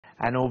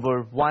And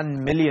over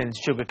 1 million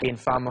sugarcane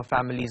farmer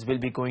families will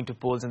be going to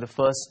polls in the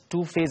first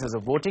 2 phases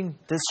of voting.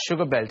 This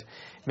sugar belt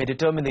may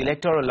determine the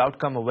electoral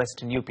outcome of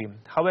Western UP.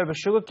 However,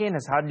 sugarcane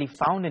has hardly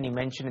found any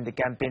mention in the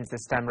campaigns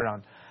this time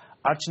around.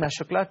 Archana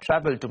Shukla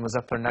travelled to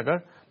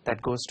Muzaffarnagar,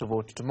 that goes to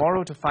vote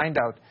tomorrow, to find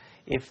out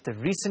if the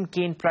recent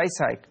cane price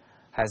hike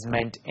has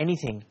meant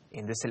anything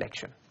in this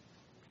election.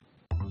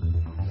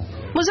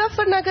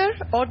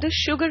 Muzaffarnagar, or the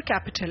sugar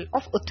capital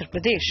of Uttar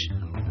Pradesh.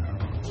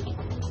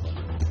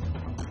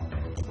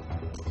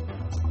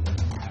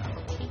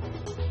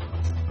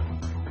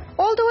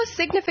 Although a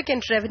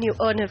significant revenue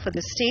earner for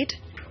the state,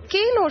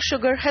 cane or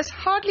sugar has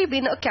hardly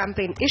been a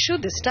campaign issue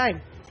this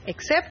time,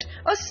 except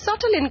a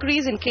subtle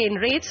increase in cane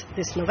rates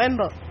this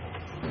November.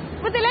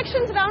 With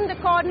elections round the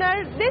corner,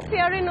 this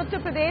year in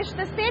Uttar Pradesh,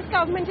 the state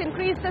government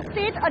increased the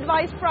state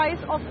advised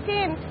price of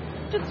cane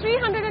to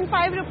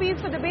 305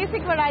 rupees for the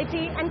basic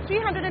variety and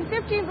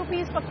 315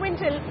 rupees per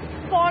quintal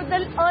for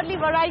the early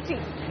variety.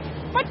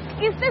 But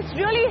is this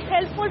really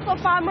helpful for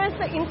farmers,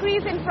 the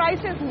increase in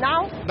prices now?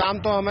 दाम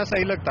तो हमें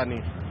सही लगता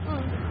नहीं।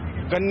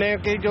 गन्ने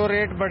के जो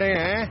rate बढ़े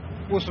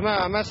हैं उसमें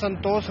हमें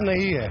संतोष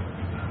नहीं है,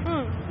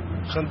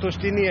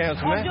 संतुष्टि नहीं है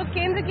उसमें। और जो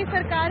केंद्र की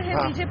सरकार है,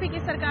 बीजेपी की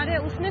सरकार है,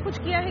 उसने कुछ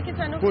किया है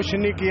किसानों को? कुछ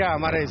नहीं किया,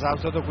 हमारे हिसाब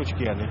से तो कुछ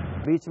किया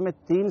नहीं। बीच में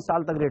 3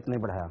 साल तक रेट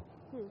नहीं बढ़ाया,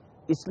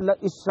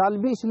 इस साल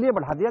भी इसलिए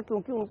बढ़ा दिया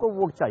क्योंकि उनको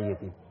वोट चाहिए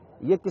थी।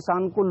 ये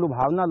किसान को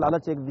लुभावना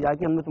लालच एक दिया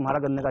कि हमने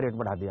तुम्हारा गन्ने का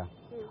रेट बढ़ा दिया।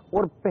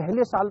 और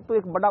पहले साल तो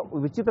एक बड़ा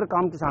विचित्र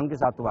काम किसान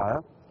के साथ हुआ है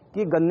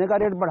कि गन्ने का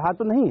रेट बढ़ा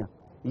तो नहीं है,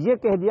 ये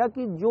कह दिया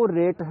कि जो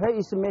रेट है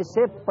इसमें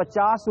से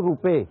 50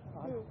 रुपए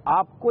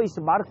आपको इस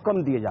बार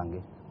कम दिए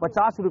जाएंगे,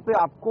 50 रुपए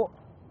आपको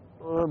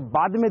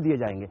बाद में दिए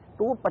जाएंगे।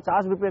 तो वो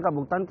 50 रुपए का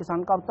भुगतान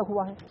किसान का अब तक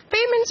हुआ है।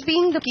 Payments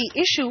being the key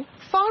issue,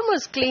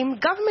 farmers claim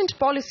government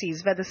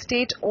policies, whether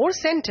state or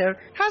center,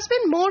 has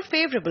been more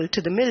favorable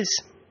to the mills.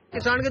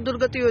 किसान की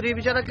दुर्गति हो रही है,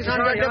 बेचारा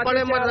किसान जड्डे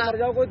पाले मर रहा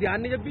है, कोई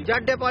ध्यान नहीं, जब भी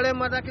जड्डे पाले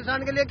मर रहा है।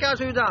 किसान के लिए क्या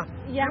सुविधा?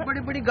 यहाँ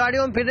बड़ी बड़ी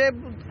गाड़ियों में फिरे,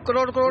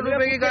 करोड़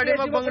रुपए की गाड़ियों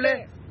में बंगले,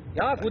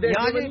 यहाँ फिरे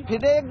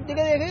एक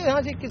जगह देखे,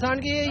 यहाँ से किसान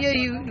की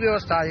यही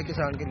व्यवस्था है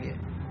किसान के लिए।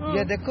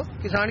 ये देखो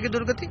किसान की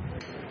दुर्गति।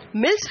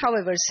 Mills,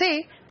 however, say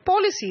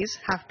policies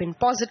have been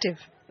positive.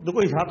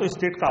 देखो यहाँ तो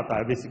स्टेट का आता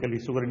है बेसिकली,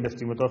 शुगर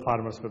इंडस्ट्री में तो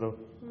फार्मर्स पे तो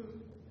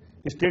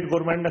स्टेट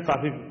गवर्नमेंट ने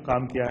काफी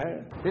काम किया है।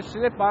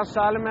 पिछले 5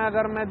 साल में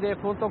अगर मैं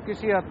देखूं तो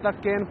किसी हद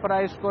तक केन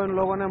प्राइस को इन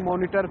लोगों ने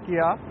मॉनिटर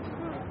किया।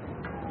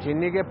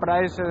 चीनी के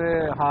प्राइस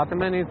हाथ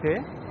में नहीं थे,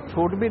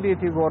 छूट भी दी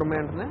थी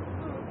गवर्नमेंट ने,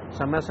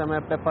 समय समय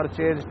पे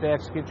परचेज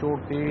टैक्स की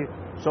छूट थी,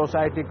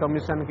 सोसाइटी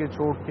कमीशन की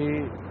छूट थी,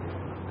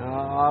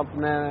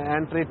 अपने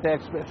एंट्री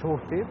टैक्स पे छूट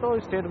थी, तो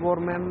स्टेट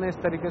गवर्नमेंट ने इस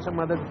तरीके से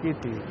मदद की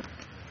थी।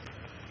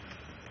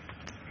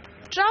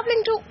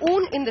 Traveling to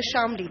Oon in the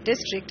Shamli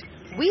district,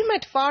 we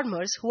met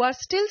farmers who are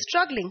still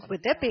struggling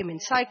with their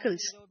payment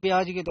cycles.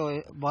 ब्याज की तो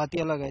बात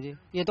ही अलग है जी,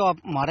 ये तो आप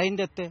हमारा ही नहीं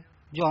देते,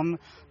 जो हम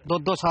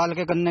 2-2 साल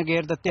के गन्ने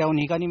घेर देते हैं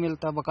उन्हीं का नहीं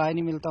मिलता, बकाया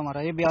नहीं मिलता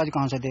हमारा, ये ब्याज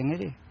कहाँ से देंगे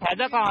जी?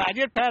 फायदा कहाँ है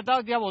जी? फायदा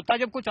जब होता है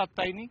जब कुछ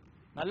आता ही नहीं।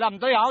 मतलब हम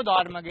तो यहाँ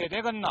उधार में गए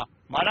थे गन्ना,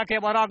 हमारा के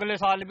बार अगले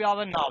साल भी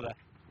आवे ना आवे,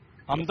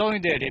 हम तो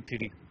नहीं दे रहे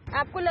फ्री।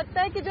 आपको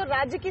लगता है कि जो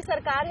राज्य की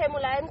सरकार है,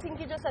 मुलायम सिंह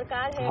की जो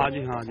सरकार है, हाँ जी,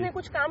 उसने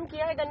कुछ काम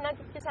किया है गन्ना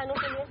किसानों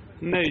के लिए?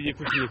 नहीं जी,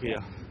 कुछ नहीं किया,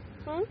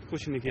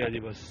 कुछ नहीं किया जी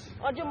बस।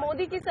 और जो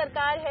मोदी की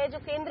सरकार है, जो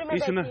केंद्र में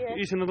बैठी है,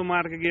 इसने तो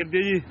मार के गिर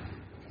दिया जी।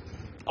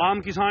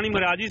 आम किसान ही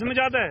मरा जी इसमें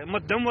जाता है,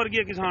 मध्यम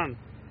वर्गीय किसान,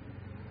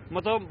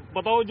 मतलब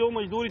बताओ जो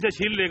मजदूरी से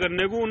छील ले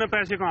करने को, उन्हें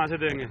पैसे कहाँ से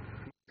देंगे?